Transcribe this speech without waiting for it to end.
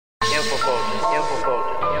I be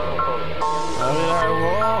like,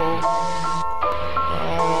 whoa.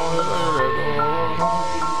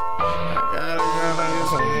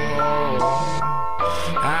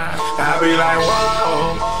 I be like,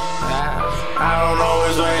 whoa. I don't know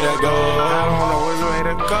which way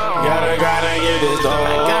to go. Gotta get this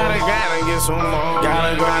dough. Gotta get some more.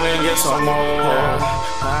 Gotta grind and get some more.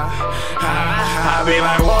 I be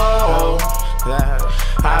like, whoa.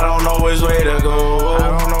 I don't know which way to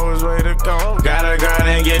go. Gotta grind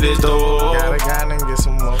and get this dough. Get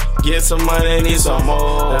some more. Get some money, need some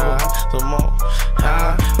more.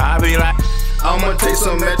 I be like, I'ma take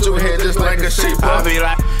some at your head just like a shaper. I be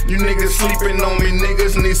like, you niggas sleeping on me,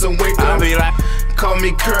 niggas need some wake up. I be like, call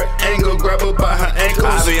me Kurt Angle, grab her by her ankles.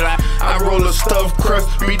 I be like, I roll a stuffed crust,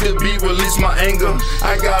 beat the beat, release my anger.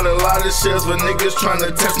 I got a lot of shells for niggas trying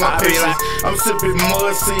to test my patience. I'm sipping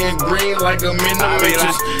mud, seeing green like I'm in the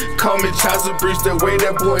matrix. Call me Chaucer Breach, the way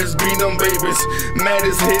that boy is beat them babies. Mad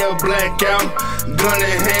as hell, black out, gun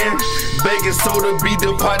in hand. Baking soda, beat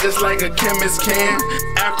the pot just like a chemist can.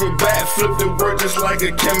 Acrobat, flip the word just like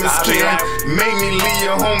a chemist can. Make me leave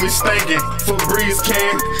your homie stinking, Febreze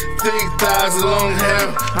can. Thick thighs, long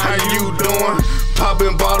hair, how you doing?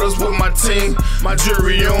 Popping bottles with my team, my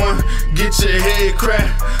jury on. Get your head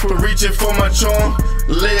cracked for reaching for my charm.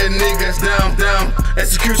 Lay niggas down,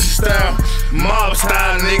 execution style. Mob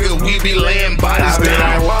style, nigga, we be laying bodies I be down.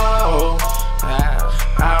 like, whoa.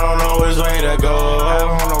 I don't know which way to go.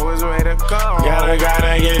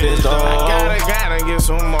 Gotta get this dough. Gotta get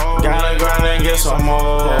some more. Gotta grind and get some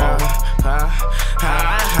more.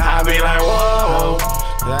 I be like, whoa.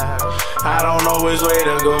 I don't know which way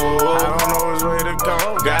to go.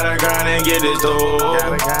 Gotta grind and get this dough.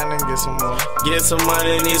 Get some more. Get some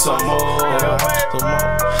money, need some more.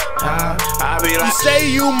 I be You like, say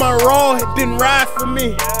you my raw, then ride for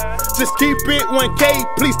me. Just keep it 1K,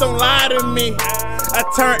 please don't lie to me. I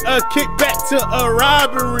turn a kickback to a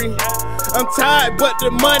robbery. I'm tired, but the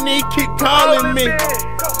money keep calling me.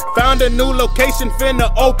 Found a new location,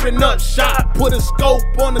 finna open up shop. Put a scope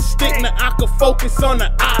on the stick, now I can focus on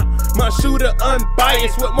the eye. My shooter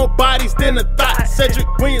unbiased with more bodies than a thought. Cedric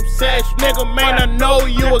Williams sash, nigga, man, I know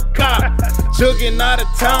you a cop. Jugging out of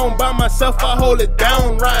town by myself, I hold it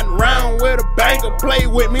down. Riding round with a banger, play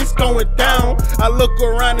with me, it's going down. I look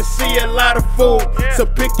around and see a lot of food, so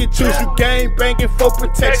pick and choose. You gang banging for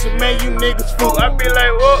protection, man, you niggas fool. I be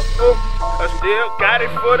like, whoa, I still got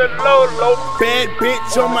it for the low. Bad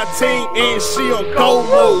bitch on my team and she on gold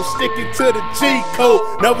mode. Sticking to the G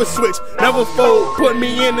code, never switch, never fold. Put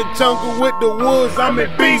me in the jungle with the wolves, I'm in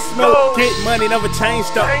beast mode. Get money, never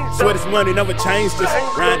changed up. Swear this money never changed us.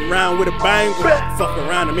 Riding around with a banger, fuck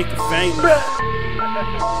around and make you famous.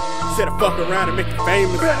 Said I fuck around and make you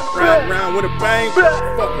famous. Riding around with a banger,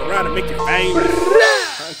 fuck around and make you famous.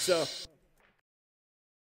 Honcho.